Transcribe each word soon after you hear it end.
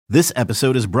This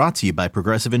episode is brought to you by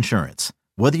Progressive Insurance.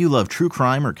 Whether you love true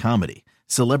crime or comedy,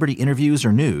 celebrity interviews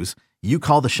or news, you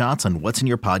call the shots on what's in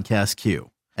your podcast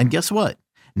queue. And guess what?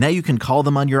 Now you can call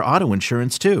them on your auto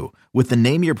insurance too with the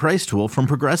Name Your Price tool from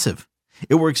Progressive.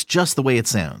 It works just the way it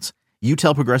sounds. You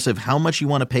tell Progressive how much you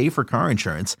want to pay for car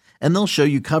insurance, and they'll show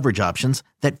you coverage options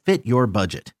that fit your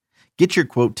budget. Get your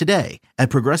quote today at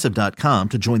Progressive.com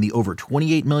to join the over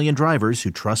 28 million drivers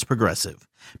who trust Progressive.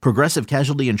 Progressive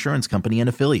Casualty Insurance Company and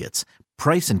Affiliates.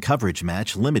 Price and coverage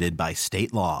match limited by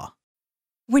state law.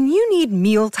 When you need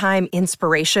mealtime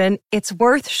inspiration, it's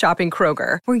worth shopping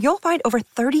Kroger, where you'll find over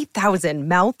 30,000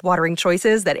 mouth-watering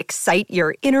choices that excite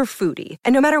your inner foodie.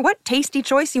 And no matter what tasty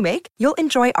choice you make, you'll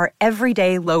enjoy our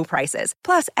everyday low prices,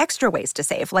 plus extra ways to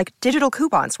save, like digital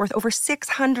coupons worth over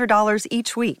 $600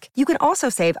 each week. You can also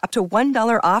save up to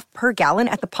 $1 off per gallon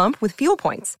at the pump with fuel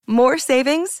points. More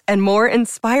savings and more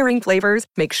inspiring flavors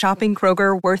make shopping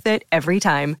Kroger worth it every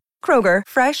time. Kroger,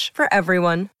 fresh for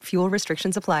everyone. Fuel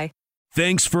restrictions apply.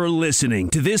 Thanks for listening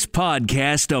to this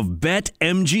podcast of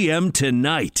BetMGM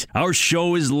Tonight. Our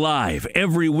show is live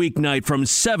every weeknight from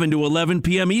 7 to 11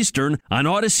 p.m. Eastern on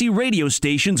Odyssey radio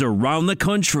stations around the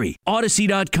country,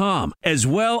 Odyssey.com, as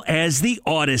well as the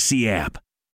Odyssey app.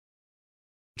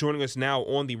 Joining us now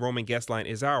on the Roman guest line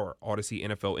is our Odyssey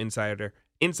NFL insider,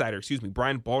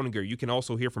 Brian Baldinger. You can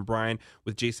also hear from Brian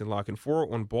with Jason La Canfora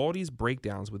on Baldy's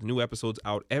Breakdowns, with new episodes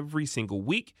out every single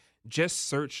week. Just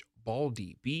search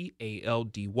Baldy,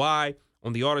 Baldy,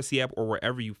 on the Odyssey app or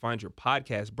wherever you find your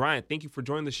podcast. Brian, thank you for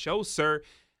joining the show, sir.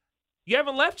 You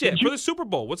haven't left yet for the Super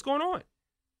Bowl. What's going on?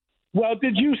 Well,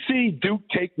 did you see Duke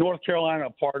take North Carolina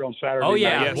apart on Saturday Oh,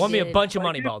 yeah. night? Yes. Won me a bunch of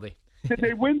money, Baldy. Did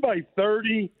they win by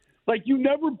 30? Like, you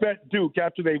never bet Duke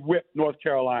after they whipped North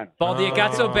Carolina. Baldy, it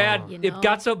got so bad. You know? It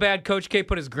got so bad, Coach K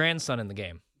put his grandson in the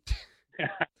game.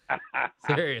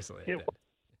 Seriously.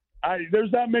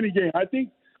 There's not many games. I think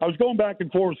I was going back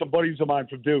and forth with some buddies of mine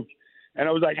from Duke, and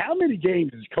I was like, how many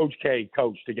games has Coach K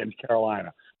coached against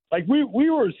Carolina? Like, we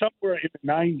were somewhere in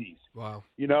the 90s. Wow.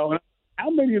 You know, and how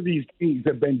many of these games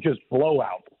have been just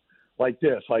blowout like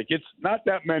this? Like, it's not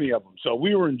that many of them, so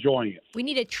we were enjoying it. We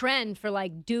need a trend for,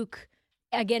 like, Duke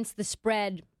against the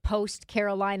spread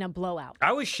post-Carolina blowout.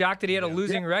 I was shocked that he had a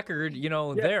losing record,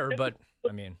 there, but,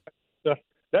 I mean.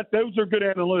 Those are good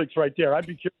analytics right there. I'd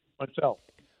be curious myself.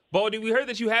 Baldy, we heard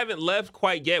that you haven't left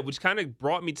quite yet, which kind of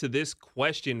brought me to this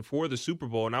question for the Super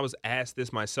Bowl, and I was asked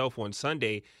this myself on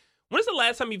Sunday. When is the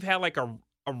last time you've had, like, a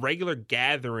regular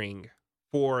gathering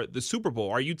for the Super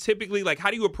Bowl? Are you typically, like,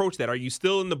 how do you approach that? Are you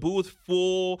still in the booth,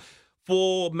 full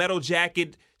metal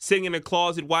jacket, sitting in a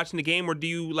closet watching the game, or do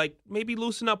you, like, maybe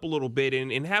loosen up a little bit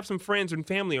and have some friends and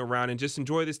family around and just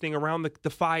enjoy this thing around the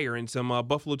fire and some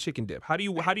buffalo chicken dip? How do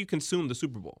you consume the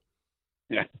Super Bowl?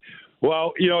 Yeah.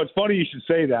 Well, it's funny you should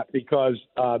say that, because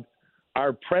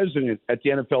our president at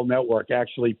the NFL Network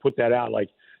actually put that out, like,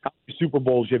 how many Super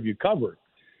Bowls have you covered?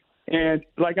 And,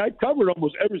 like, I covered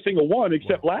almost every single one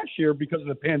except last year because of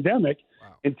the pandemic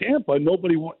in Tampa.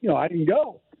 Nobody, I didn't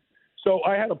go. So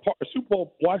I had a Super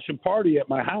Bowl watching party at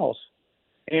my house.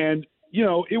 And,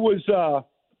 it was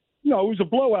a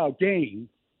blowout game.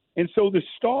 And so the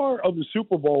star of the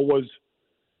Super Bowl was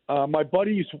my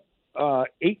buddy's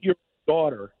 8-year-old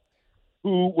daughter,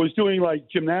 who was doing, like,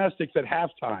 gymnastics at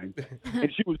halftime,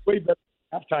 and she was way better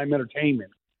at halftime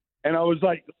entertainment. And I was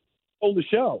like, hold the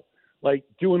show, like,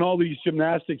 doing all these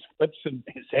gymnastics flips and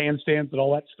handstands and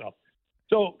all that stuff.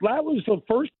 So that was the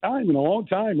first time in a long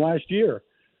time last year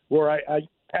where I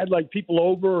had, like, people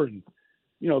over, and,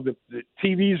 the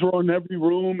TVs were on in every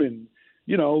room, and,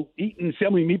 eating so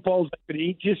many meatballs I could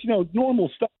eat, just, normal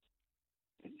stuff.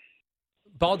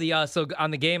 Baldy, so on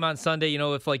the game on Sunday,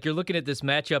 if, like, you're looking at this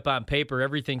matchup on paper,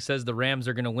 everything says the Rams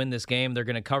are going to win this game. They're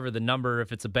going to cover the number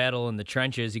if it's a battle in the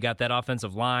trenches. You got that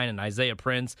offensive line and Isaiah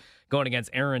Prince going against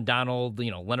Aaron Donald,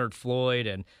 Leonard Floyd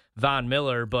and Von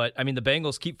Miller. But, I mean, the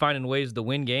Bengals keep finding ways to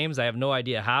win games. I have no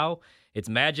idea how. It's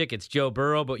magic. It's Joe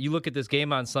Burrow. But you look at this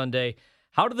game on Sunday,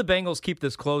 how do the Bengals keep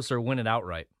this close or win it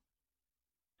outright?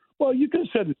 Well, you could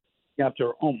have said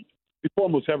after before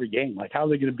almost every game, like, how are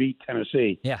they going to beat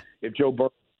Tennessee? Yeah. If Joe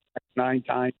Burrow 9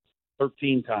 times,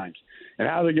 13 times, and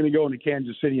how are they going to go into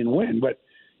Kansas City and win? But,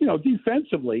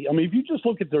 defensively, I mean, if you just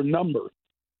look at their numbers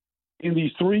in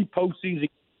these 3 postseason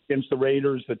against the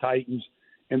Raiders, the Titans,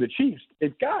 and the Chiefs,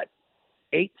 they've got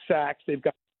 8 sacks, they've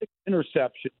got 6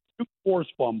 interceptions, 2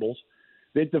 forced fumbles,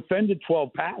 they've defended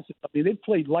 12 passes. I mean, they've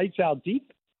played lights out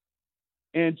defense.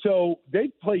 And so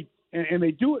they've played, and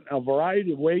they do it in a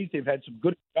variety of ways. They've had some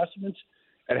good adjustments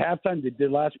at halftime. They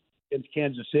did last week against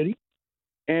Kansas City.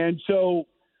 And so,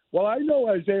 while I know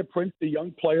Isaiah Prince, the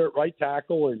young player at right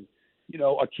tackle, and,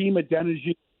 Akeem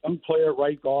Adeniji, young player at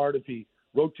right guard if he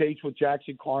rotates with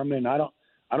Jackson Carman. I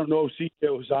don't know if CJ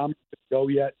Uzomah is going to go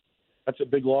yet. That's a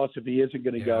big loss if he isn't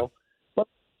going to go. But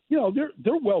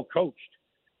they're well coached.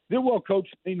 They're well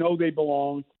coached. They know they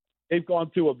belong. They've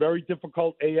gone through a very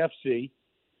difficult AFC.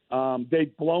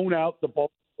 They've blown out the Baltimore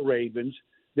Ravens.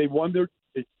 They've won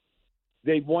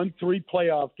 3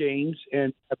 playoff games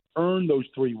and have earned those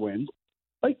 3 wins.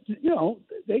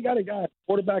 They got a guy,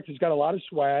 quarterback who's got a lot of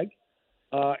swag,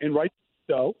 and right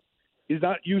so. He's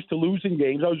not used to losing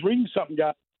games. I was reading something,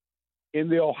 guys, in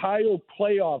the Ohio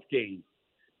playoff game,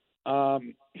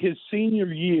 his senior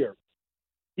year,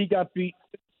 he got beat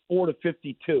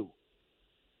 54-52.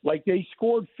 Like, they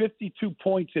scored 52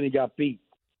 points and he got beat.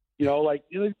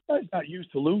 This guy's not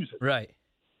used to losing. Right.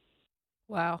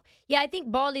 Wow. Yeah, I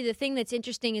think, Baldy, the thing that's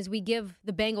interesting is we give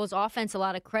the Bengals offense a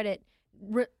lot of credit,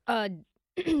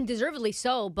 deservedly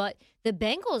so, but the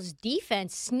Bengals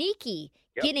defense, sneaky,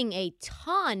 getting a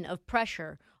ton of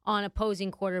pressure on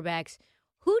opposing quarterbacks.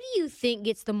 Who do you think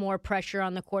gets the more pressure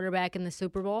on the quarterback in the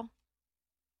Super Bowl?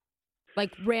 Like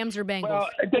Rams or Bengals? Well,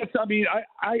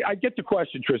 I get the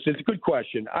question, Tristan. It's a good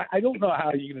question. I don't know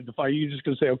how you're going to define. You're just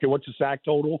going to say, okay, what's the sack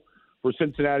total for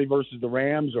Cincinnati versus the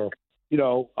Rams? Or,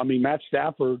 Matt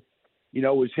Stafford,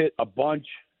 was hit a bunch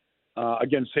by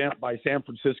San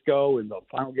Francisco in the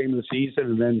final game of the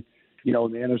season. And then, in the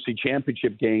NFC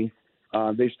Championship game,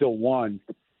 they still won.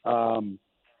 The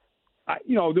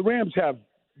Rams have,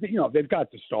 they've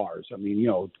got the stars. Von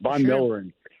Miller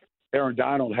and Aaron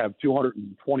Donald have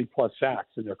 220-plus sacks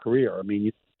in their career.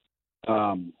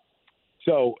 They're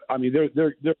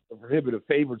prohibitive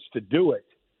favorites to do it.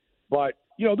 But,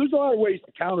 there's a lot of ways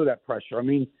to counter that pressure.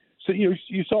 So you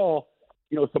saw,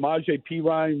 Samaje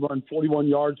Perine run 41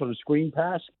 yards on a screen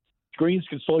pass. Screens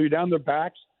can slow you down their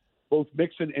backs. Both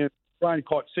Mixon and Perine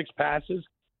caught 6 passes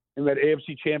in that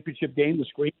AFC Championship game. The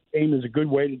screen game is a good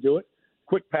way to do it.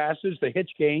 Quick passes, the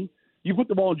hitch game. You put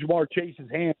the ball in Jamar Chase's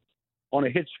hand on a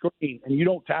hitch screen and you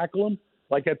don't tackle him,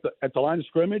 like at the line of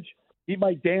scrimmage, he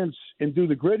might dance and do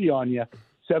the gritty on you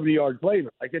 70 yards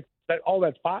later. All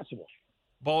that's possible.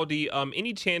 Baldy,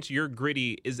 any chance your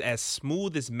gritty is as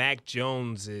smooth as Mac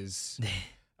Jones is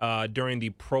during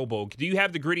the Pro Bowl? Do you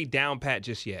have the gritty down pat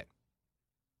just yet?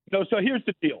 No, so here's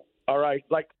the deal, all right?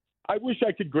 I wish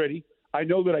I could gritty. I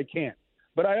know that I can't.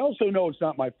 But I also know it's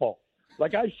not my fault.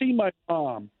 I've seen my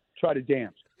mom try to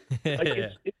dance.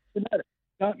 It's genetic,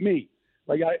 not me.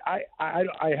 I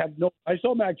have no – I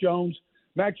saw Mac Jones.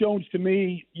 Mac Jones, to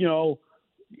me,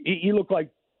 he looked like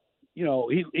 –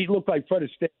 he looked like Fred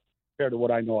Astaire compared to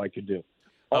what I know I could do.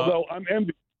 Although I'm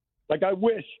envious. I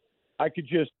wish I could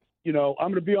just – I'm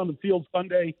going to be on the field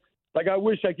Sunday. I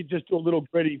wish I could just do a little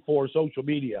gritty for social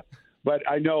media. But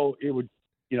I know it would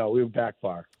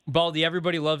backfire. Baldy,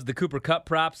 everybody loves the Cooper Kupp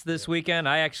props this weekend.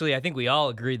 I think we all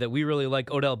agree that we really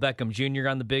like Odell Beckham Jr.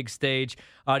 on the big stage.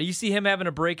 Do you see him having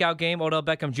a breakout game, Odell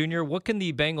Beckham Jr.? What can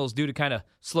the Bengals do to kind of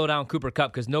slow down Cooper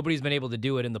Kupp? Because nobody's been able to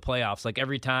do it in the playoffs.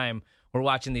 Every time we're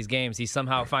watching these games, he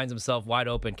somehow finds himself wide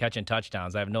open catching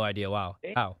touchdowns. I have no idea how.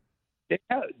 They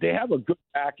have a good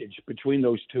package between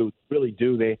those two. They really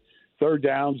do. Third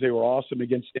downs, they were awesome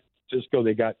against San Francisco.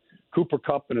 They got Cooper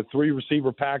Kupp in a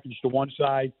 3-receiver package to one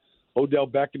side. Odell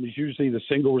Beckham is usually the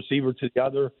single receiver to the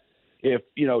other. If,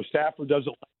 Stafford doesn't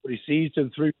like what he sees to the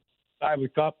 3 side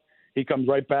with Kupp, he comes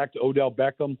right back to Odell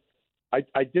Beckham.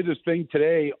 I did this thing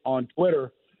today on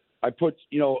Twitter. I put,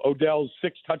 Odell's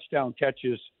 6 touchdown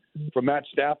catches for Matt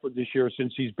Stafford this year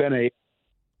since he's been a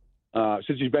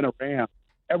Ram.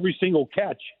 Every single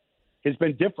catch has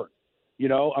been different. It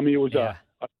was a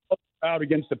out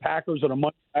against the Packers on a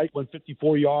Monday night, went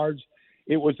 54 yards.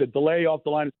 It was a delay off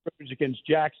the line of scrimmage against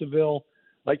Jacksonville.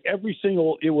 Every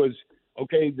single, it was,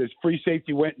 okay, this free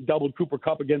safety went and doubled Cooper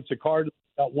Kupp against the Cardinals,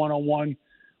 got one-on-one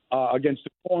against the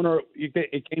corner.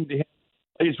 It came to him.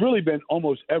 It's really been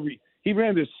almost he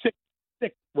ran this sick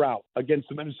route against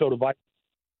the Minnesota Vikings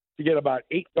to get about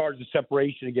 8 yards of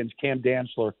separation against Cam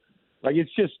Dantzler.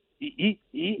 It's just, he's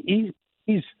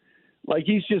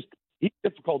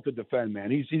difficult to defend, man.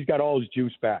 He's got all his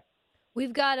juice back.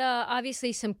 We've got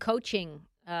obviously some coaching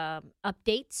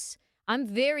updates. I'm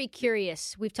very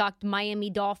curious. We've talked Miami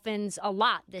Dolphins a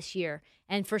lot this year,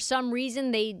 and for some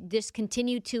reason they just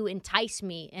continue to entice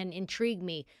me and intrigue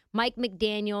me. Mike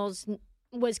McDaniels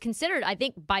was considered, I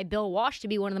think, by Bill Walsh to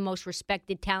be one of the most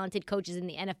respected, talented coaches in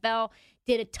the NFL.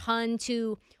 Did a ton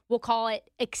to, we'll call it,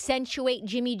 accentuate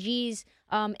Jimmy G's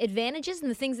advantages and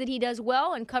the things that he does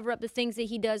well and cover up the things that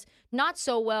he does not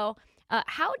so well.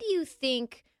 How do you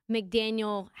think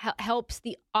McDaniel helps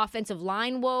the offensive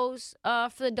line woes for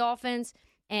the Dolphins?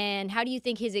 And how do you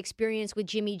think his experience with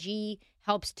Jimmy G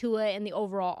helps Tua and the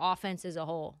overall offense as a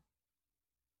whole?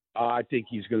 I think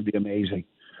he's going to be amazing.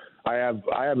 I have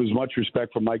as much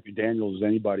respect for Mike McDaniel as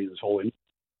anybody in this whole industry.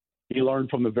 He learned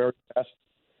from the very best.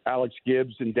 Alex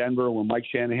Gibbs in Denver when Mike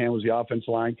Shanahan was the offensive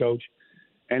line coach.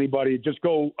 Anybody, just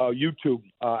go YouTube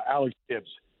Alex Gibbs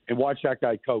and watch that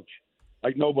guy coach.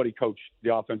 Like nobody coached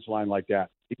the offensive line like that.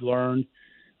 He learned.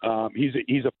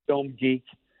 He's a film geek.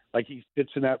 Like he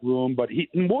sits in that room, but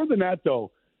more than that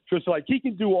though, just like he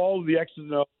can do all of the X's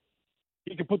and O's.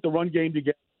 He can put the run game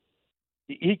together.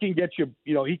 He can get you,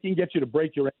 he can get you to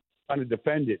break your ass trying to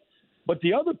defend it. But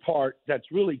the other part that's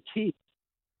really key,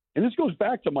 and this goes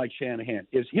back to Mike Shanahan,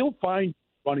 is he'll find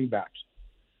running backs.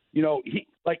 He'll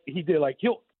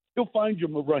find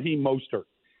you Raheem Mostert,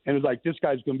 and it's like this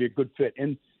guy's going to be a good fit.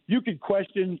 And you can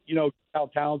question, how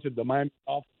talented the Miami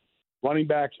Dolphins running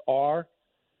backs are,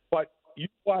 but you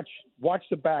watch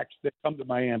the backs that come to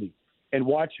Miami and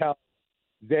watch how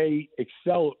they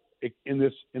excel in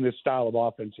this style of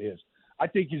offense is. I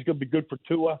think he's going to be good for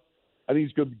Tua. I think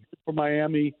he's going to be good for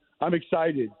Miami. I'm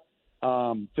excited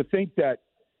to think that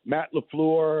Matt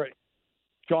LaFleur,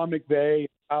 Sean McVay,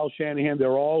 Kyle Shanahan,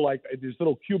 they're all like these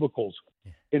little cubicles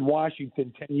in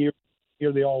Washington 10 years.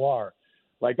 Here they all are.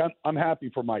 Like I'm happy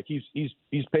for Mike. He's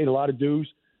paid a lot of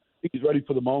dues. I think he's ready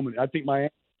for the moment. I think Miami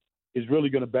is really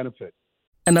going to benefit.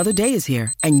 Another day is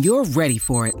here, and you're ready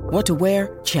for it. What to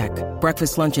wear? Check.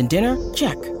 Breakfast, lunch, and dinner?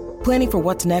 Check. Planning for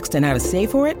what's next and how to save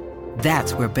for it?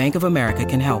 That's where Bank of America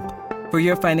can help. For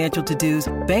your financial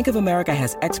to-dos, Bank of America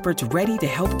has experts ready to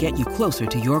help get you closer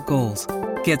to your goals.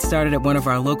 Get started at one of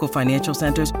our local financial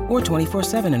centers or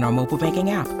 24/7 in our mobile banking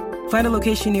app. Find a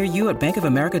location near you at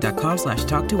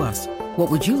bankofamerica.com/talktous. What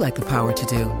would you like the power to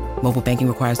do? Mobile banking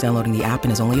requires downloading the app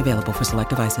and is only available for select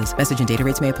devices. Message and data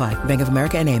rates may apply. Bank of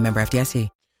America N.A., member FDIC.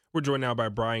 We're joined now by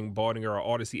Brian Baldinger, our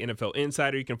Odyssey NFL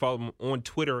insider. You can follow him on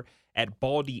Twitter at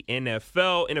Baldy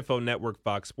NFL, NFL Network,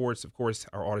 Fox Sports. Of course,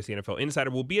 our Odyssey NFL insider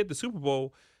will be at the Super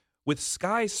Bowl with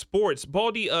Sky Sports.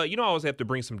 Baldy, I always have to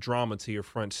bring some drama to your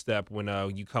front step when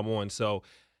you come on. So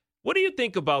what do you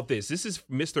think about this? This is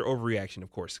Mr. Overreaction, of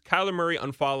course. Kyler Murray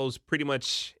unfollows pretty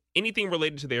much anything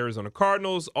related to the Arizona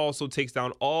Cardinals, also takes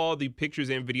down all the pictures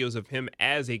and videos of him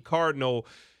as a Cardinal.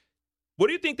 What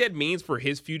do you think that means for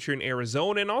his future in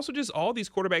Arizona and also just all these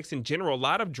quarterbacks in general? A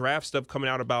lot of draft stuff coming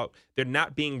out about there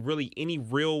not being really any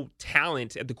real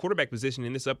talent at the quarterback position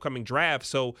in this upcoming draft.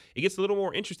 So it gets a little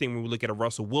more interesting when we look at a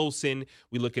Russell Wilson,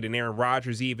 we look at an Aaron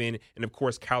Rodgers even, and of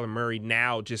course Kyler Murray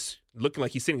now just looking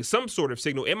like he's sending some sort of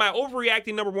signal. Am I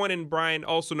overreacting, number one? And Brian,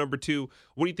 also number two,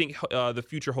 what do you think the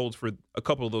future holds for a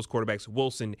couple of those quarterbacks,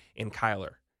 Wilson and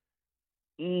Kyler?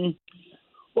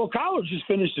 Well, Kyler just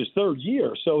finished his third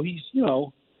year, so he's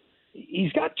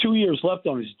got 2 years left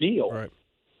on his deal. Right.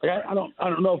 Like, I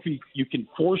don't know if you can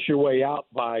force your way out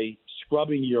by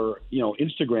scrubbing your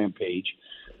Instagram page,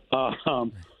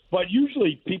 but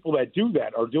usually people that do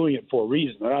that are doing it for a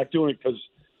reason. They're not doing it because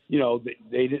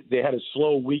they had a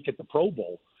slow week at the Pro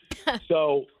Bowl.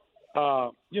 So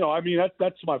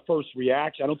that's my first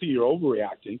reaction. I don't think you're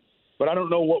overreacting, but I don't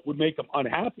know what would make them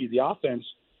unhappy. The offense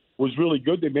was really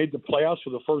good. They made the playoffs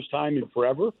for the first time in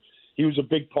forever. He was a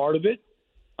big part of it.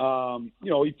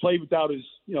 He played without his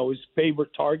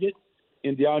favorite target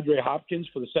in DeAndre Hopkins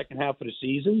for the second half of the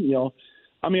season.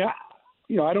 I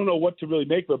don't know what to really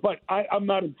make of it, but I'm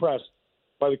not impressed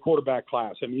by the quarterback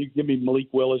class. I mean, you give me Malik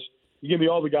Willis, you give me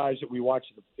all the guys that we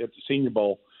watched at the Senior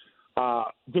Bowl.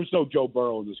 There's no Joe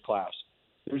Burrow in this class.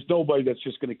 There's nobody that's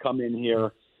just going to come in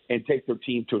here and take their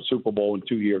team to a Super Bowl in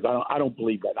 2 years. I don't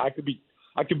believe that. I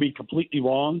could be completely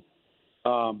wrong.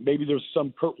 Maybe there's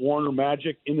some Kurt Warner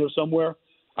magic in there somewhere.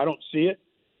 I don't see it.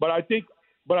 But I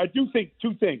do think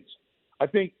two things. I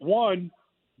think, one,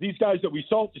 these guys that we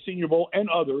saw at the Senior Bowl and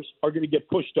others are going to get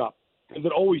pushed up, because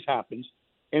it always happens,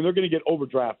 and they're going to get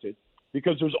overdrafted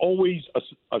because there's always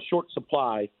a short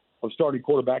supply of starting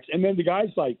quarterbacks. And then the guys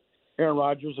like Aaron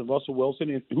Rodgers and Russell Wilson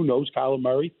and who knows, Kyler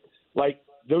Murray, like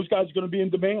those guys are going to be in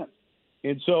demand.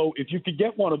 And so if you could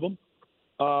get one of them,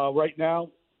 right now,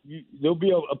 there'll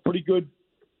be a pretty good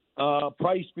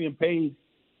price being paid,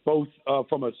 both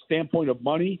from a standpoint of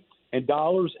money and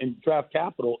dollars and draft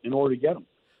capital in order to get them.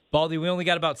 Baldy, we only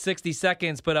got about 60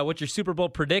 seconds, but what's your Super Bowl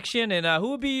prediction? And who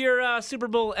would be your Super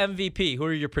Bowl MVP? Who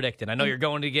are you predicting? I know you're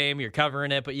going to the game, you're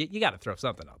covering it, but you got to throw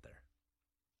something out there.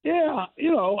 Yeah,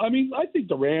 I think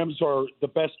the Rams are the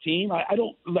best team. But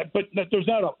there's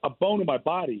not a bone in my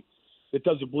body that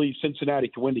doesn't believe Cincinnati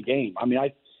can win the game.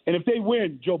 And if they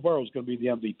win, Joe Burrow is going to be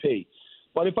the MVP.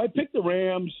 But if I pick the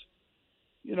Rams,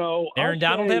 Aaron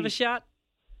Donald have a shot?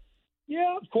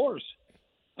 Yeah, of course.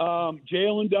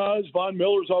 Jalen does. Von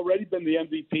Miller's already been the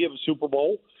MVP of a Super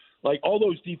Bowl. Like, all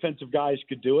those defensive guys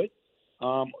could do it.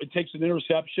 It takes an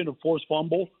interception, a forced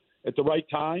fumble at the right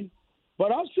time.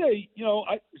 But I'll say,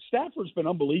 Stafford's been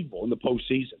unbelievable in the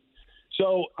postseason.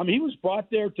 So, I mean, he was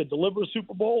brought there to deliver a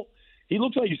Super Bowl. He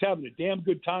looks like he's having a damn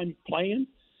good time playing.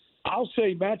 I'll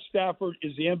say Matt Stafford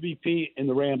is the MVP and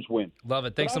the Rams win. Love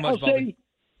it. Thanks so much, Bobby.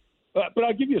 But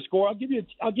I'll give you a score. I'll give you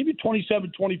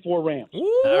 27-24 Rams.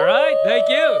 Ooh. All right, thank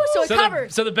you. So it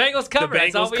covered. So the Bengals cover. The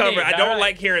That's all Bengals we cover. need. I don't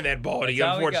like hearing that, Baldy, That's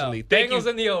how we go. unfortunately. Thank Bengals you,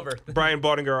 in the over. Brian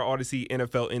Baldinger, our Odyssey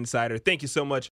NFL insider. Thank you so much